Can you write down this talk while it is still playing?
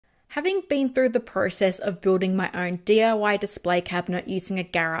Having been through the process of building my own DIY display cabinet using a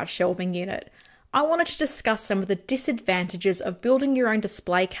garage shelving unit, I wanted to discuss some of the disadvantages of building your own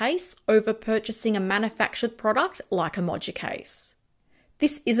display case over purchasing a manufactured product like a Moducase.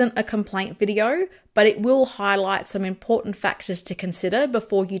 This isn't a complaint video, but it will highlight some important factors to consider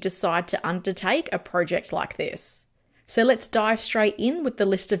before you decide to undertake a project like this. So let's dive straight in with the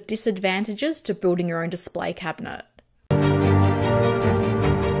list of disadvantages to building your own display cabinet.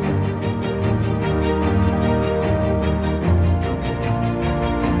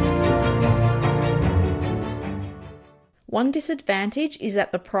 One disadvantage is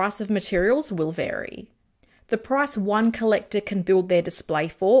that the price of materials will vary. The price one collector can build their display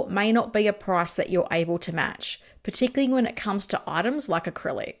for may not be a price that you're able to match, particularly when it comes to items like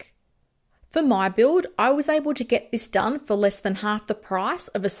acrylic. For my build, I was able to get this done for less than half the price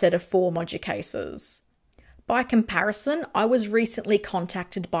of a set of 4 Moducases. By comparison, I was recently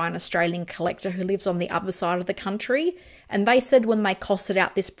contacted by an Australian collector who lives on the other side of the country, and they said when they costed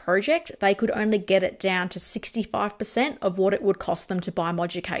out this project, they could only get it down to 65% of what it would cost them to buy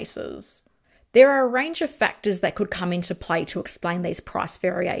Moducases. There are a range of factors that could come into play to explain these price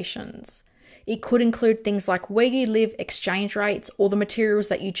variations. It could include things like where you live, exchange rates, or the materials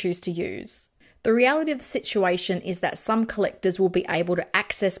that you choose to use. The reality of the situation is that some collectors will be able to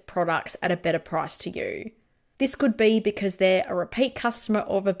access products at a better price to you. This could be because they're a repeat customer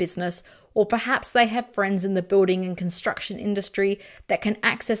of a business, or perhaps they have friends in the building and construction industry that can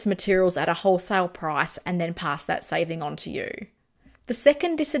access materials at a wholesale price and then pass that saving on to you. The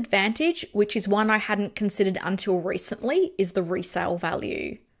second disadvantage, which is one I hadn't considered until recently, is the resale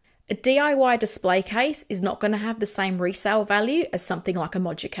value. A DIY display case is not going to have the same resale value as something like a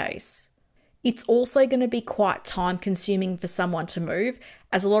Moducase. It's also going to be quite time consuming for someone to move,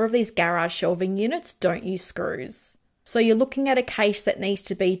 as a lot of these garage shelving units don't use screws. So you're looking at a case that needs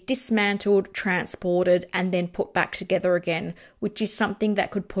to be dismantled, transported, and then put back together again, which is something that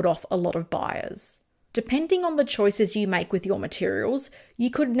could put off a lot of buyers. Depending on the choices you make with your materials,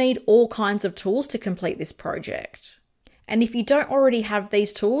 you could need all kinds of tools to complete this project. And if you don't already have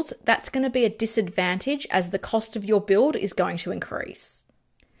these tools, that's going to be a disadvantage as the cost of your build is going to increase.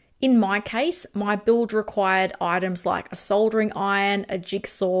 In my case, my build required items like a soldering iron, a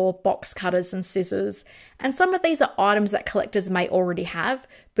jigsaw, box cutters and scissors, and some of these are items that collectors may already have,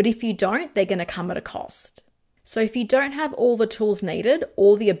 but if you don't, they're going to come at a cost. So if you don't have all the tools needed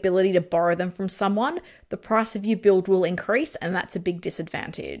or the ability to borrow them from someone, the price of your build will increase, and that's a big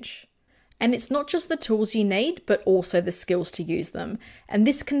disadvantage. And it's not just the tools you need, but also the skills to use them. And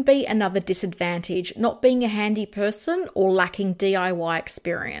this can be another disadvantage, not being a handy person or lacking DIY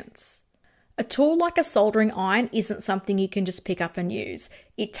experience. A tool like a soldering iron isn't something you can just pick up and use.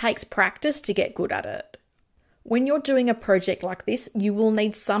 It takes practice to get good at it. When you're doing a project like this, you will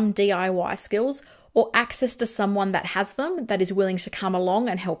need some DIY skills or access to someone that has them that is willing to come along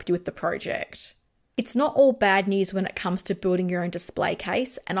and help you with the project. It's not all bad news when it comes to building your own display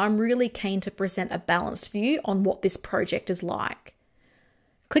case, and I'm really keen to present a balanced view on what this project is like.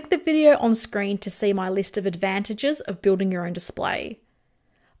 Click the video on screen to see my list of advantages of building your own display.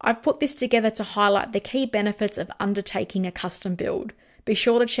 I've put this together to highlight the key benefits of undertaking a custom build. Be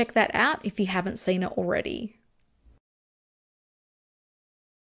sure to check that out if you haven't seen it already.